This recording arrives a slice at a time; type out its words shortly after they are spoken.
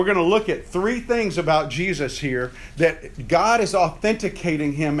We're going to look at three things about Jesus here that God is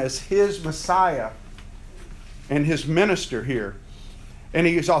authenticating him as his Messiah and his minister here. And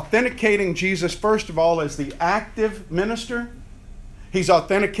he is authenticating Jesus, first of all, as the active minister. He's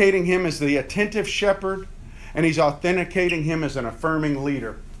authenticating him as the attentive shepherd. And he's authenticating him as an affirming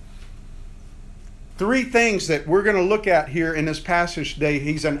leader. Three things that we're going to look at here in this passage today.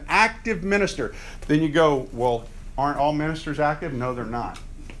 He's an active minister. Then you go, well, aren't all ministers active? No, they're not.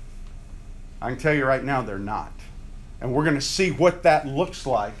 I can tell you right now, they're not. And we're going to see what that looks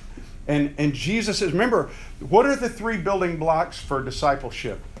like. And Jesus says, remember, what are the three building blocks for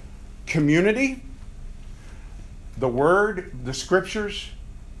discipleship? Community, the Word, the Scriptures,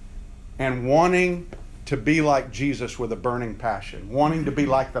 and wanting to be like Jesus with a burning passion. Wanting to be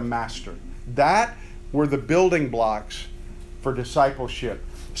like the Master. That were the building blocks for discipleship.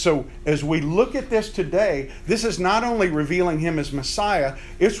 So as we look at this today, this is not only revealing him as Messiah,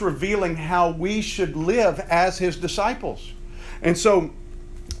 it's revealing how we should live as his disciples. And so,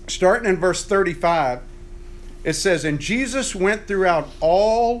 starting in verse 35, it says, "And Jesus went throughout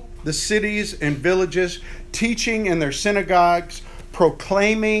all the cities and villages, teaching in their synagogues,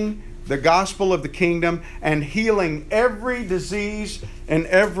 proclaiming the gospel of the kingdom, and healing every disease and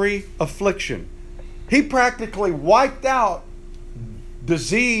every affliction." He practically wiped out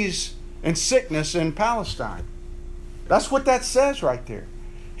disease and sickness in Palestine. That's what that says right there.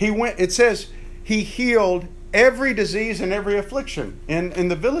 It says he healed every disease and every affliction in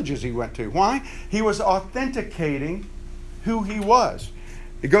the villages he went to. Why? He was authenticating who he was.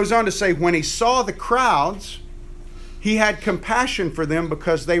 It goes on to say, when he saw the crowds, he had compassion for them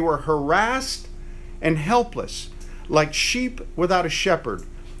because they were harassed and helpless, like sheep without a shepherd.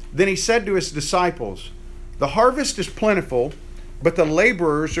 Then he said to his disciples, "The harvest is plentiful, but the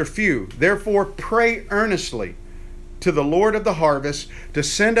laborers are few. Therefore pray earnestly to the Lord of the harvest to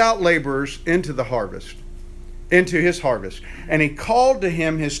send out laborers into his harvest. And he called to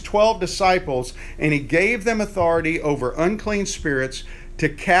him his 12 disciples, and he gave them authority over unclean spirits to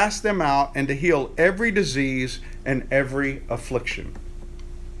cast them out and to heal every disease and every affliction."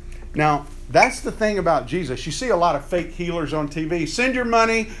 Now, that's the thing about Jesus. You see a lot of fake healers on TV. Send your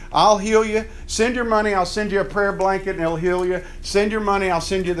money, I'll heal you. Send your money, I'll send you a prayer blanket and it'll heal you. Send your money, I'll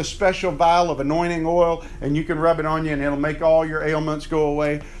send you the special vial of anointing oil and you can rub it on you and it'll make all your ailments go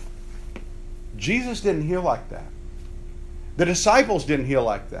away. Jesus didn't heal like that. The disciples didn't heal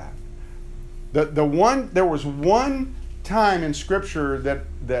like that. There was one time in Scripture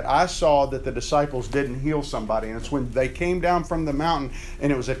that I saw that the disciples didn't heal somebody, and it's when they came down from the mountain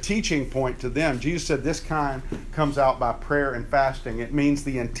and it was a teaching point to them. Jesus said this kind comes out by prayer and fasting. It means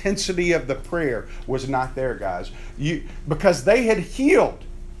the intensity of the prayer was not there, guys. Because they had healed.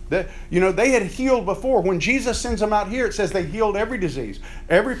 They had healed before. When Jesus sends them out here, it says they healed every disease.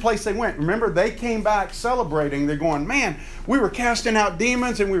 Every place they went. Remember, they came back celebrating. They're going, man, we were casting out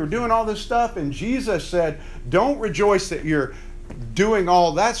demons and we were doing all this stuff. And Jesus said, don't rejoice that you're doing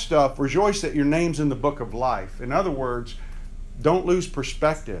all that stuff. Rejoice that your name's in the book of life. In other words, don't lose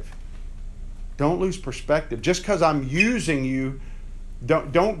perspective. Don't lose perspective. Just because I'm using you,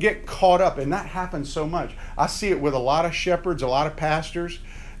 don't get caught up. And that happens so much. I see it with a lot of shepherds, a lot of pastors.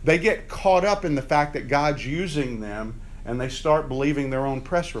 They get caught up in the fact that God's using them, and they start believing their own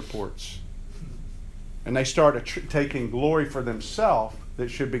press reports. And they start taking glory for themselves that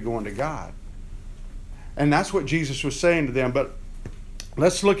should be going to God. And that's what Jesus was saying to them. But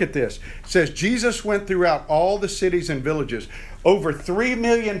let's look at this. It says, Jesus went throughout all the cities and villages. Over 3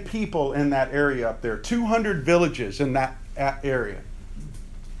 million people in that area up there. 200 villages in that area.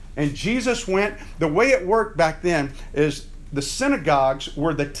 And Jesus went, the way it worked back then is the synagogues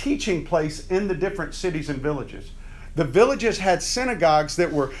were the teaching place in the different cities and villages. The villages had synagogues they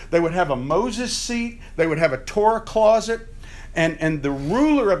would have a Moses seat, they would have a Torah closet, and the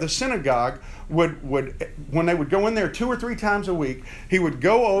ruler of the synagogue would when they would go in there 2 or 3 times a week, he would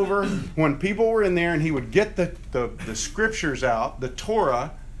go over when people were in there and he would get the scriptures out, the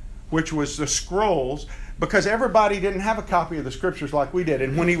Torah, which was the scrolls, because everybody didn't have a copy of the scriptures like we did.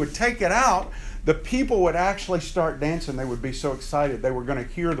 And when he would take it out, the people would actually start dancing. They would be so excited. They were going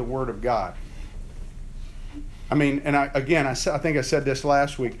to hear the Word of God. I mean, and I think I said this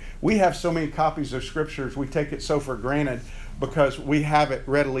last week. We have so many copies of Scriptures, we take it so for granted because we have it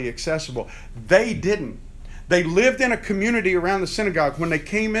readily accessible. They didn't. They lived in a community around the synagogue. When they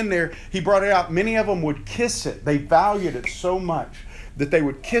came in there, he brought it out. Many of them would kiss it. They valued it so much that they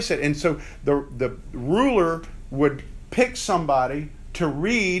would kiss it. And so the ruler would pick somebody to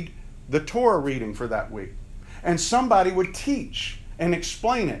read the Torah reading for that week. And somebody would teach. and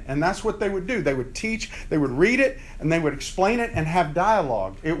explain it. And that's what they would do. They would teach, they would read it, and they would explain it and have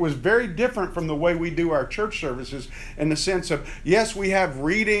dialogue. It was very different from the way we do our church services in the sense of, yes, we have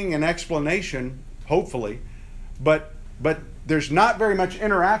reading and explanation, hopefully, but there's not very much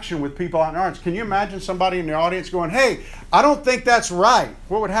interaction with people out in the audience. Can you imagine somebody in the audience going, hey, I don't think that's right?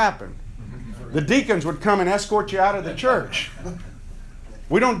 What would happen? The deacons would come and escort you out of the church.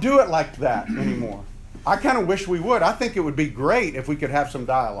 We don't do it like that anymore. I kind of wish we would. I think it would be great if we could have some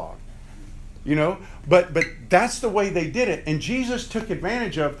dialogue. You know, but that's the way they did it. And Jesus took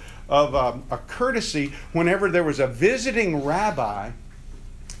advantage of a courtesy. Whenever there was a visiting rabbi,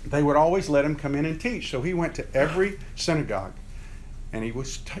 they would always let him come in and teach. So he went to every synagogue and he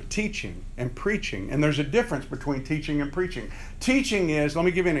was teaching and preaching. And there's a difference between teaching and preaching. Teaching is, let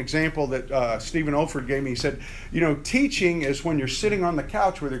me give you an example that Stephen Olford gave me. He said, you know, teaching is when you're sitting on the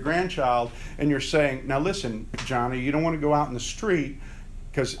couch with your grandchild and you're saying, now listen, Johnny, you don't want to go out in the street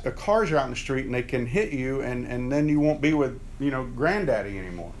because the cars are out in the street and they can hit you and then you won't be with, you know, granddaddy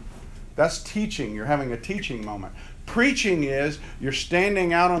anymore. That's teaching. You're having a teaching moment. Preaching is you're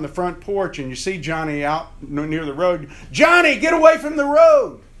standing out on the front porch and you see Johnny out near the road. Johnny, get away from the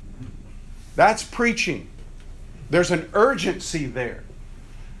road. That's preaching. There's an urgency there.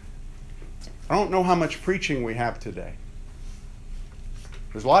 I don't know how much preaching we have today.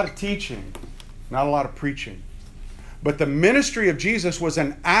 There's a lot of teaching, not a lot of preaching. But the ministry of Jesus was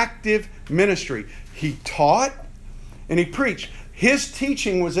an active ministry. He taught and he preached. His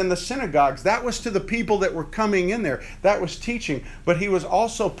teaching was in the synagogues. That was to the people that were coming in there. That was teaching. But he was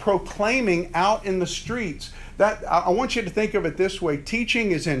also proclaiming out in the streets. I want you to think of it this way.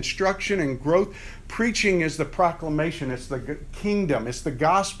 Teaching is instruction and growth. Preaching is the proclamation. It's the kingdom. It's the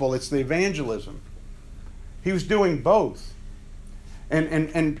gospel. It's the evangelism. He was doing both.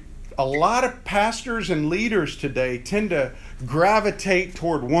 And a lot of pastors and leaders today tend to gravitate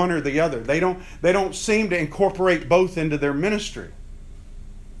toward one or the other. They don't seem to incorporate both into their ministry.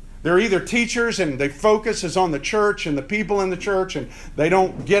 They're either teachers and their focus is on the church and the people in the church and they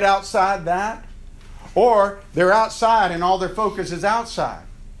don't get outside that, or they're outside and all their focus is outside.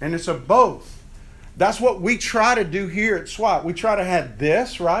 And it's a both. That's what we try to do here at SWAT. We try to have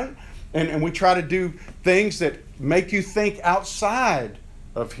this, right? And we try to do things that make you think outside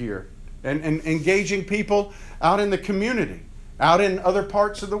of here and engaging people out in the community, out in other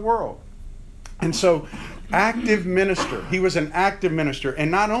parts of the world. And so, active minister. He was an active minister.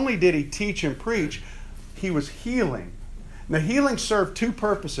 And not only did he teach and preach, he was healing. Now, healing served two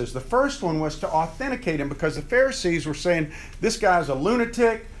purposes. The first one was to authenticate him because the Pharisees were saying, this guy's a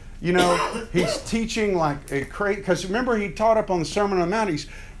lunatic. You know, he's teaching like a crazy. Because remember, he taught up on the Sermon on the Mount. He's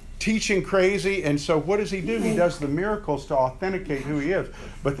teaching crazy. And so what does he do? He does the miracles to authenticate who he is.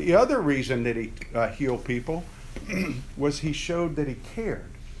 But the other reason that he healed people was he showed that he cared.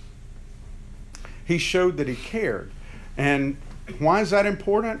 He showed that he cared. And why is that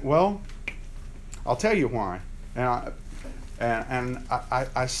important? Well, I'll tell you why. And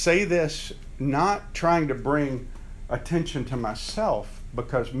I say this not trying to bring attention to myself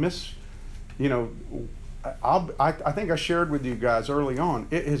because I think I shared with you guys early on,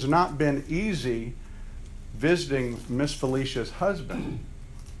 it has not been easy visiting Miss Felicia's husband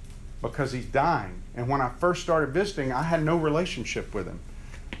because he's dying. And when I first started visiting, I had no relationship with him.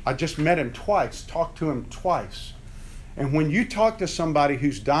 I just met him twice, talked to him twice. And when you talk to somebody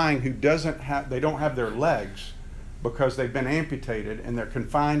who's dying who they don't have their legs because they've been amputated and they're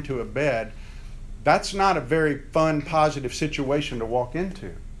confined to a bed, that's not a very fun, positive situation to walk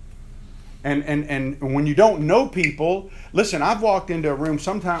into. And when you don't know people, listen, I've walked into a room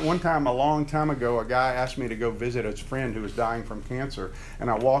one time a long time ago, a guy asked me to go visit his friend who was dying from cancer. And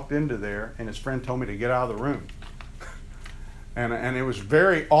I walked into there and his friend told me to get out of the room. And it was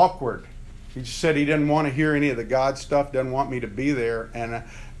very awkward. He just said he didn't want to hear any of the God stuff, doesn't want me to be there. And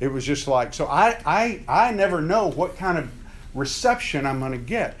it was just like, so I never know what kind of reception I'm going to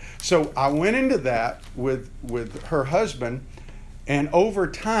get. So I went into that with her husband, and over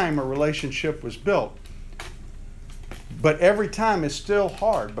time a relationship was built. But every time it's still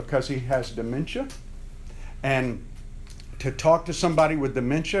hard because he has dementia. And to talk to somebody with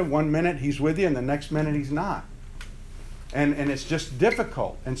dementia, one minute he's with you and the next minute he's not. And it's just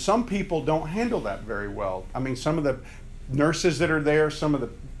difficult. And some people don't handle that very well. I mean, some of the nurses that are there, some of the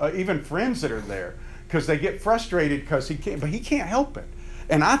even friends that are there, because they get frustrated because he can't help it.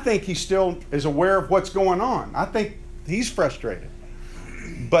 And I think he still is aware of what's going on. I think he's frustrated.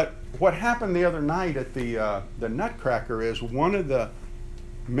 But what happened the other night at the Nutcracker is one of the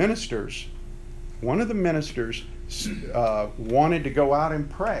ministers wanted to go out and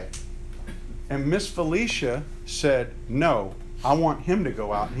pray. And Miss Felicia said, no, I want him to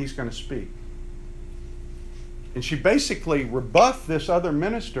go out and he's going to speak. And she basically rebuffed this other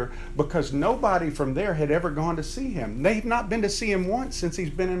minister because nobody from there had ever gone to see him. They've not been to see him once since he's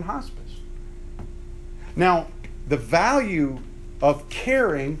been in hospice. Now, the value of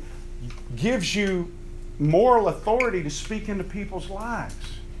caring gives you moral authority to speak into people's lives.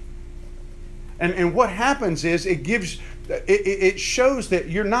 And what happens is it shows that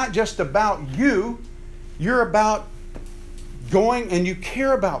you're not just about you, you're about going and you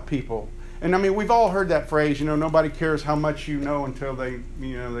care about people. And I mean, we've all heard that phrase, nobody cares how much you know until they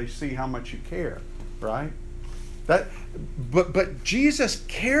see how much you care, right? But Jesus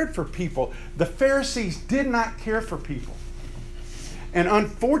cared for people. The Pharisees did not care for people. And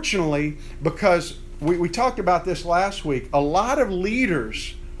unfortunately, because we talked about this last week, a lot of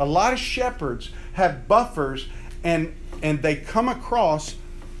leaders, a lot of shepherds have buffers and they come across,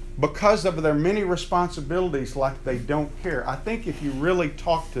 because of their many responsibilities, like they don't care. I think if you really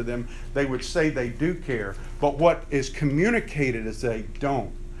talk to them, they would say they do care. But what is communicated is they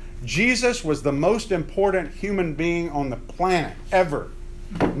don't. Jesus was the most important human being on the planet ever.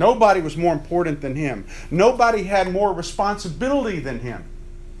 Nobody was more important than him. Nobody had more responsibility than him.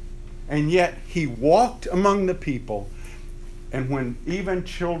 And yet he walked among the people. And when even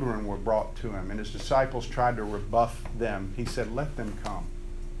children were brought to him and his disciples tried to rebuff them, he said, "Let them come.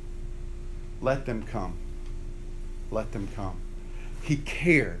 Let them come. Let them come." He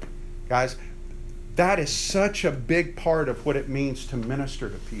cared. Guys, that is such a big part of what it means to minister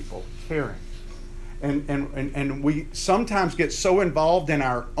to people, caring. And we sometimes get so involved in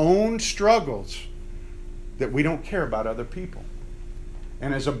our own struggles that we don't care about other people.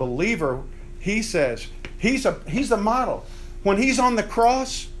 And as a believer, he says, he's the model. When he's on the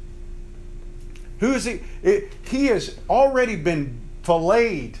cross, who is he? He has already been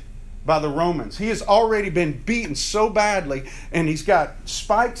filleted by the Romans. He has already been beaten so badly, and he's got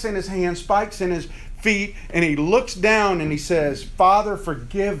spikes in his hands, spikes in his feet, and he looks down and he says, "Father,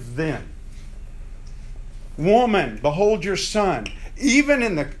 forgive them. Woman, behold your son." Even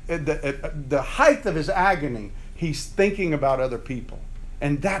in the height of his agony, he's thinking about other people.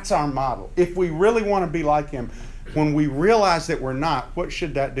 And that's our model. If we really want to be like him, when we realize that we're not, what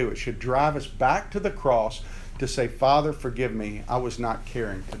should that do? It should drive us back to the cross to say, "Father, forgive me. I was not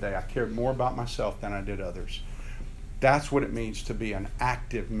caring today. I cared more about myself than I did others." That's what it means to be an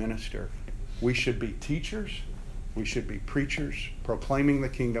active minister. We should be teachers. We should be preachers proclaiming the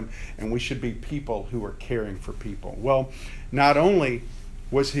kingdom, and we should be people who are caring for people. Well, not only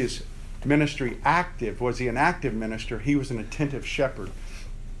was his ministry active, was he an active minister, he was an attentive shepherd.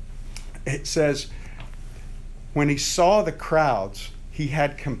 It says, when he saw the crowds, he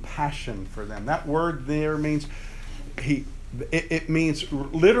had compassion for them. That word there means it means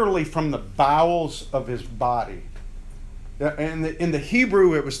literally from the bowels of his body. In the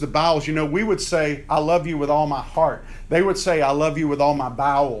Hebrew, it was the bowels. We would say, "I love you with all my heart." They would say, "I love you with all my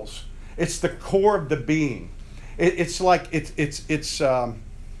bowels." It's the core of the being. It's like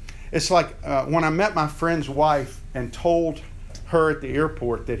when I met my friend's wife and told her at the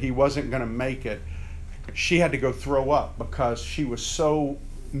airport that he wasn't going to make it. She had to go throw up because she was so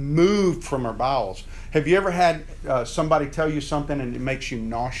moved from her bowels. Have you ever had somebody tell you something and it makes you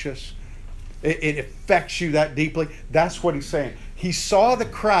nauseous? It affects you that deeply. That's what he's saying. He saw the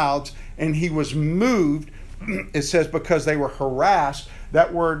crowds and he was moved. It says because they were harassed.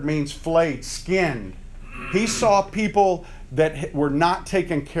 That word means flayed, skinned. He saw people that were not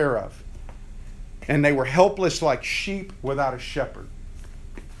taken care of. And they were helpless like sheep without a shepherd.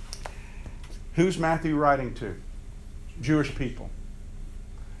 Who's Matthew writing to? Jewish people.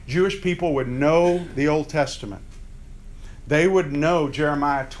 Jewish people would know the Old Testament. They would know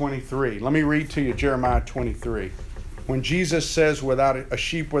Jeremiah 23. Let me read to you Jeremiah 23. When Jesus says, "Without a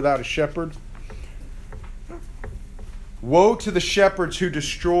sheep without a shepherd," "Woe to the shepherds who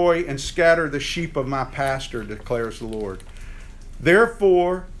destroy and scatter the sheep of my pasture, declares the Lord.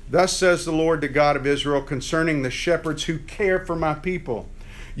 Therefore, thus says the Lord, the God of Israel, concerning the shepherds who care for my people.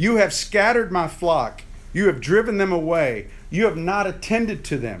 You have scattered my flock. You have driven them away. You have not attended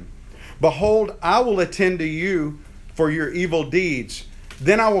to them. Behold, I will attend to you for your evil deeds.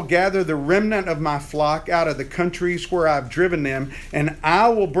 Then I will gather the remnant of my flock out of the countries where I have driven them, and I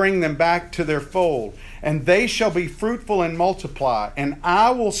will bring them back to their fold. And they shall be fruitful and multiply. And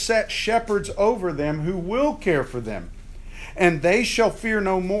I will set shepherds over them who will care for them. And they shall fear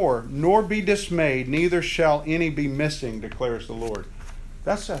no more, nor be dismayed, neither shall any be missing, declares the Lord."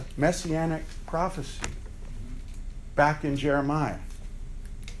 That's a messianic prophecy back in Jeremiah.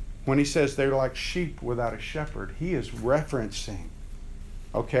 When he says they're like sheep without a shepherd, he is referencing,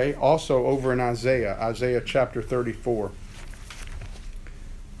 also over in Isaiah chapter 34.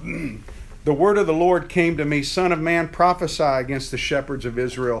 The word of the Lord came to me, Son of man, prophesy against the shepherds of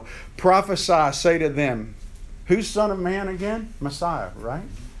Israel. Prophesy, say to them, who's Son of Man again? Messiah, right?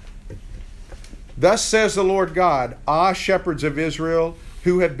 Thus says the Lord God, ah, shepherds of Israel,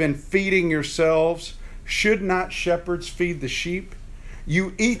 who have been feeding yourselves, should not shepherds feed the sheep?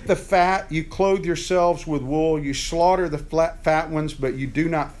 You eat the fat, you clothe yourselves with wool, you slaughter the fat ones, but you do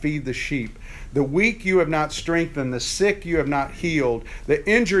not feed the sheep. The weak you have not strengthened, the sick you have not healed, the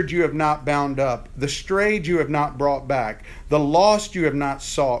injured you have not bound up, the strayed you have not brought back, the lost you have not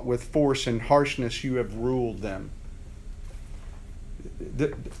sought, with force and harshness you have ruled them.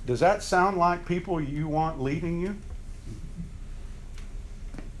 Does that sound like people you want leading you?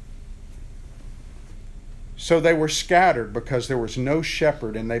 So they were scattered because there was no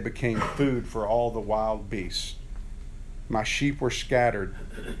shepherd, and they became food for all the wild beasts. My sheep were scattered.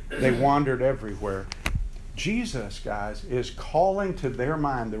 They wandered everywhere. Jesus, guys, is calling to their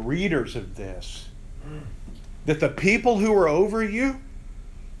mind, the readers of this, that the people who are over you,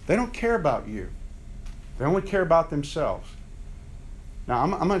 they don't care about you. They only care about themselves. Now,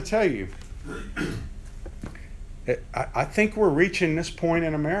 I'm going to tell you, I think we're reaching this point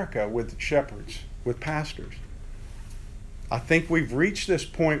in America with shepherds, with pastors. I think we've reached this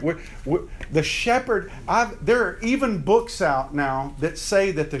point where the shepherd, there are even books out now that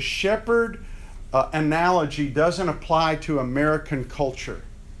say that the shepherd analogy doesn't apply to American culture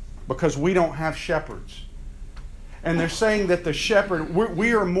because we don't have shepherds. And they're saying that the shepherd,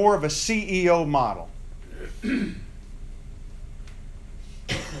 we are more of a CEO model.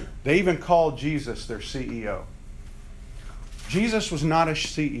 They even called Jesus their CEO. Jesus was not a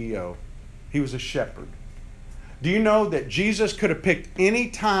CEO. He was a shepherd. Do you know that Jesus could have picked any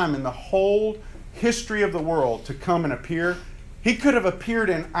time in the whole history of the world to come and appear? He could have appeared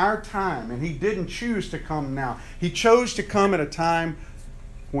in our time, and he didn't choose to come now. He chose to come at a time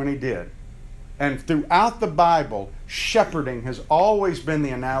when he did. And throughout the Bible, shepherding has always been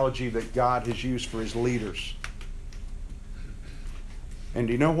the analogy that God has used for his leaders. And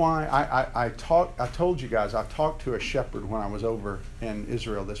do you know why? I told you guys, I talked to a shepherd when I was over in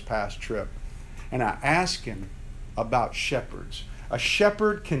Israel this past trip. And I asked him about shepherds. A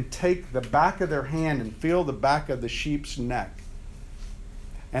shepherd can take the back of their hand and feel the back of the sheep's neck.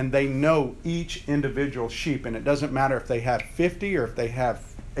 And they know each individual sheep. And it doesn't matter if they have 50 or if they have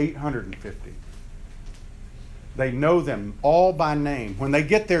 850. They know them all by name. When they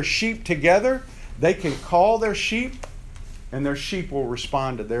get their sheep together, they can call their sheep, and their sheep will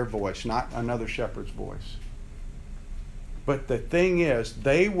respond to their voice, not another shepherd's voice. But the thing is,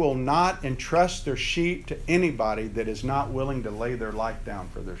 they will not entrust their sheep to anybody that is not willing to lay their life down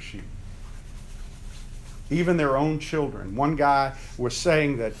for their sheep. Even their own children. One guy was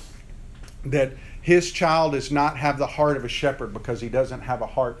saying that his child does not have the heart of a shepherd because he doesn't have a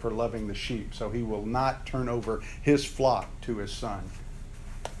heart for loving the sheep. So he will not turn over his flock to his son.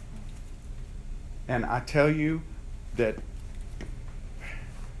 And I tell you that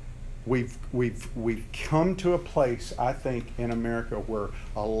we've come to a place, I think, in America where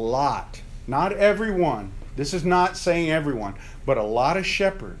a lot, not everyone, this is not saying everyone, but a lot of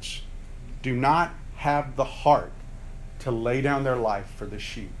shepherds do not have the heart to lay down their life for the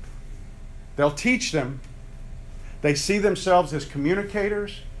sheep. They'll teach them. They see themselves as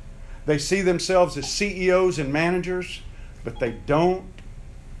communicators. They see themselves as CEOs and managers, but they don't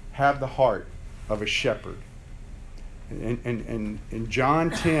have the heart of a shepherd. In John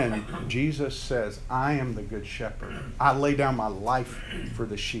 10, Jesus says, I am the good shepherd. I lay down my life for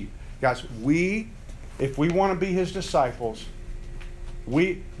the sheep. Guys, if we want to be his disciples,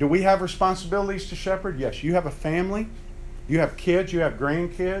 do we have responsibilities to shepherd? Yes. You have a family. You have kids. You have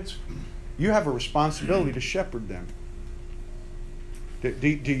grandkids. You have a responsibility to shepherd them. Do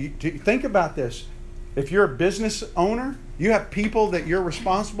you think about this? If you're a business owner, you have people that you're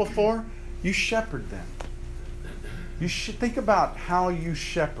responsible for, you shepherd them. You should think about how you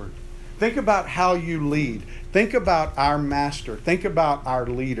shepherd. Think about how you lead. Think about our master. Think about our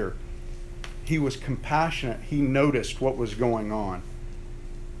leader. He was compassionate. He noticed what was going on.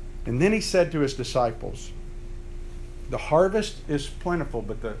 And then he said to his disciples, the harvest is plentiful,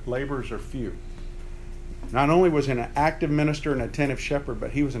 but the laborers are few. Not only was he an active minister and attentive shepherd,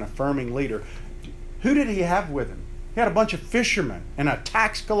 but he was an affirming leader. Who did he have with him? He had a bunch of fishermen and a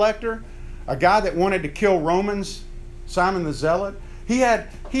tax collector, a guy that wanted to kill Romans, Simon the Zealot. He had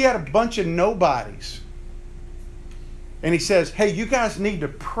a bunch of nobodies. And he says, hey, you guys need to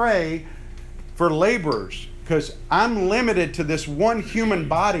pray for laborers because I'm limited to this one human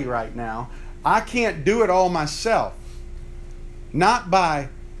body right now. I can't do it all myself. Not by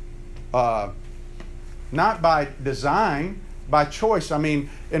design, by choice. I mean,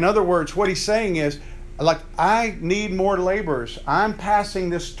 in other words, what he's saying is, like, I need more laborers. I'm passing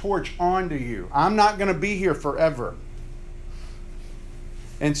this torch on to you. I'm not going to be here forever.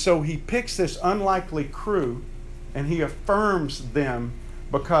 And so he picks this unlikely crew and he affirms them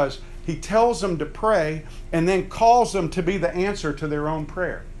because he tells them to pray and then calls them to be the answer to their own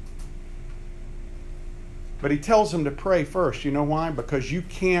prayer. But he tells them to pray first. You know why? Because you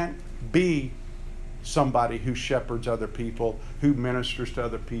can't be somebody who shepherds other people, who ministers to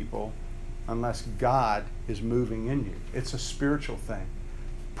other people, unless God is moving in you. It's a spiritual thing.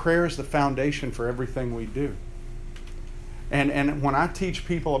 Prayer is the foundation for everything we do. And when I teach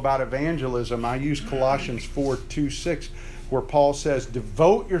people about evangelism, I use Colossians 4:2-6, where Paul says,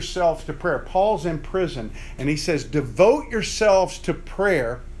 devote yourselves to prayer. Paul's in prison, and he says, devote yourselves to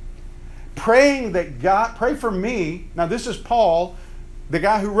prayer, praying that God, pray for me. Now this is Paul, the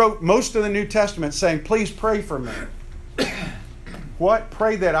guy who wrote most of the New Testament, saying, please pray for me. What?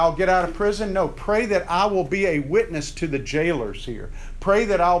 Pray that I'll get out of prison? No, pray that I will be a witness to the jailers here. Pray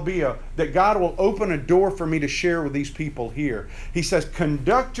that that God will open a door for me to share with these people here. He says,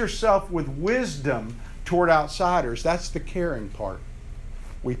 conduct yourself with wisdom toward outsiders. That's the caring part.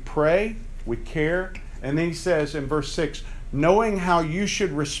 We pray, we care, and then he says in verse 6, knowing how you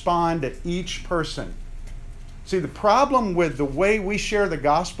should respond to each person. See, the problem with the way we share the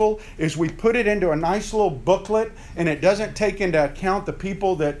gospel is we put it into a nice little booklet and it doesn't take into account the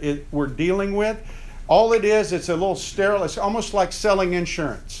people that we're dealing with. All it is, it's a little sterile. It's almost like selling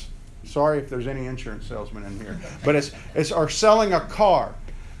insurance. Sorry if there's any insurance salesmen in here. But it's or selling a car.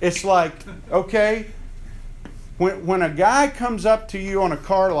 It's like, okay, when a guy comes up to you on a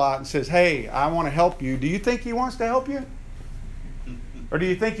car lot and says, hey, I want to help you, do you think he wants to help you? Or do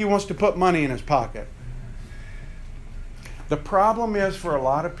you think he wants to put money in his pocket? The problem is for a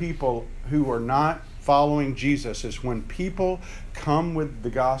lot of people who are not following Jesus is when people come with the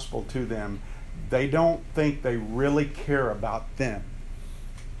gospel to them, they don't think they really care about them.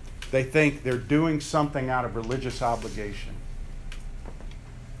 They think they're doing something out of religious obligation.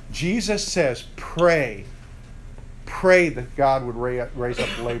 Jesus says, pray. Pray that God would raise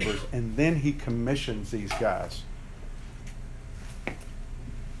up laborers, and then he commissions these guys.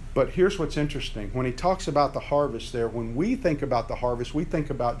 But here's what's interesting. When he talks about the harvest there, when we think about the harvest, we think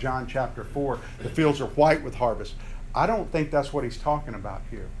about John chapter 4, the fields are white with harvest. I don't think that's what he's talking about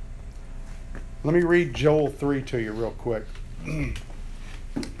here. Let me read Joel 3 to you real quick.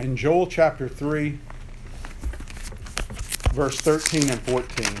 In Joel chapter 3, verse 13 and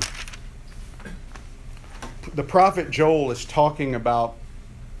 14, the prophet Joel is talking about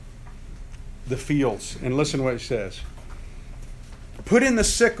the fields. And listen to what he says. Put in the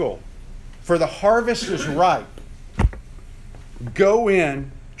sickle, for the harvest is ripe. Go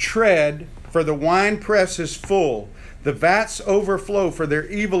in, tread, for the winepress is full. The vats overflow, for their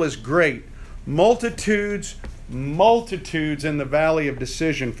evil is great. Multitudes, multitudes in the valley of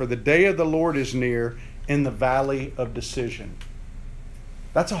decision, for the day of the Lord is near in the valley of decision.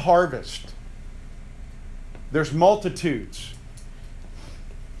 That's a harvest. There's multitudes.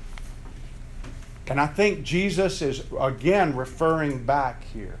 And I think Jesus is, again, referring back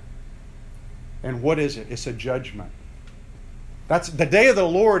here. And what is it? It's a judgment. That's the day of the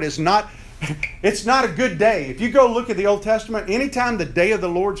Lord is not, it's not a good day. If you go look at the Old Testament, anytime the day of the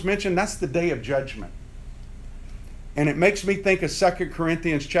Lord's mentioned, that's the day of judgment. And it makes me think of 2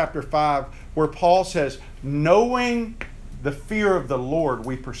 Corinthians chapter 5, where Paul says, knowing the fear of the Lord,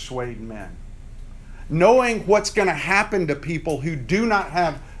 we persuade men. Knowing what's going to happen to people who do not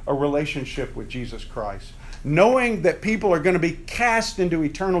have a relationship with Jesus Christ. Knowing that people are going to be cast into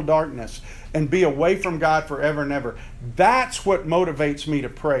eternal darkness and be away from God forever and ever. That's what motivates me to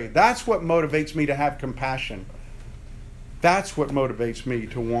pray. That's what motivates me to have compassion. That's what motivates me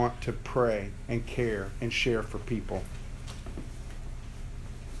to want to pray and care and share for people.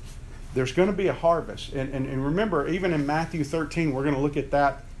 There's going to be a harvest. And remember, even in Matthew 13, we're going to look at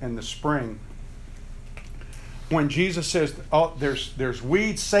that in the spring. When Jesus says, oh, there's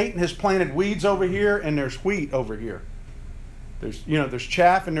weeds, Satan has planted weeds over here, and there's wheat over here. There's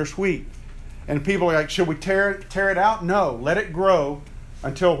chaff and there's wheat. And people are like, should we tear it out? No, let it grow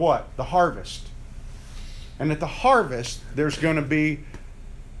until what? The harvest. And at the harvest, there's going to be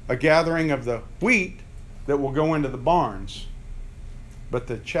a gathering of the wheat that will go into the barns, but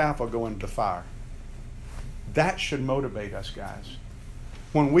the chaff will go into the fire. That should motivate us, guys.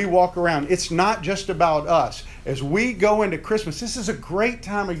 When we walk around, it's not just about us. As we go into Christmas, this is a great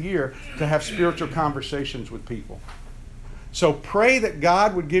time of year to have spiritual conversations with people. So pray that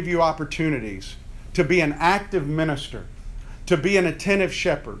God would give you opportunities to be an active minister, to be an attentive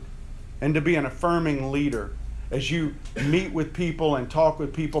shepherd, and to be an affirming leader. as you meet with people and talk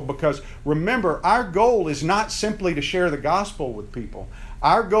with people, because remember, our goal is not simply to share the gospel with people.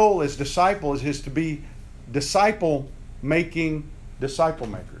 Our goal as disciples is to be disciple-making disciple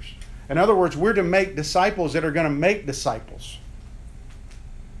makers. In other words, we're to make disciples that are going to make disciples.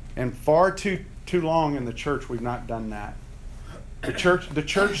 And far too long in the church, we've not done that. The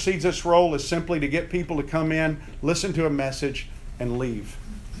church sees its role as simply to get people to come in, listen to a message, and leave.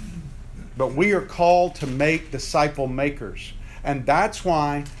 But we are called to make disciple makers. And that's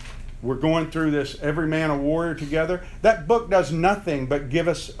why we're going through this Every Man a Warrior together. That book does nothing but give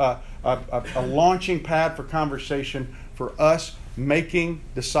us a launching pad for conversation for us making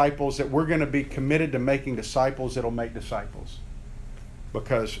disciples, that we're going to be committed to making disciples that'll make disciples.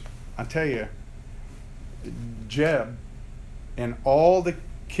 Because I tell you, Jeb and all the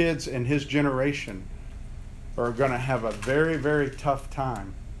kids in his generation are going to have a very, very tough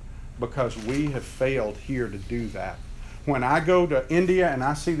time, because we have failed here to do that. When I go to India and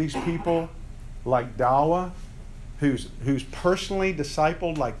I see these people like Dawa, who's personally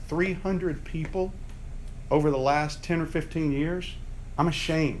discipled like 300 people over the last 10 or 15 years, I'm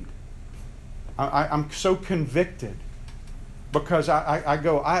ashamed. I'm so convicted, because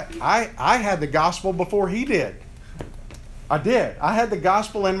I had the gospel before he did. I did. I had the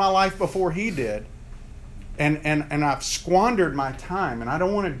gospel in my life before he did. And I've squandered my time, and I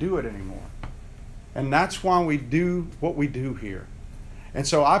don't want to do it anymore. And that's why we do what we do here. And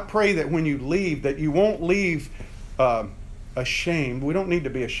so I pray that when you leave, that you won't leave ashamed. We don't need to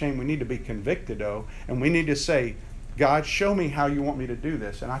be ashamed. We need to be convicted, though. And we need to say, God, show me how you want me to do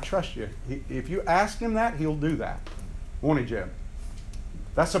this. And I trust you. If you ask him that, he'll do that. Won't he, Jim?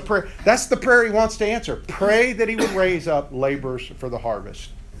 That's a prayer. That's the prayer he wants to answer. Pray that he would raise up laborers for the harvest.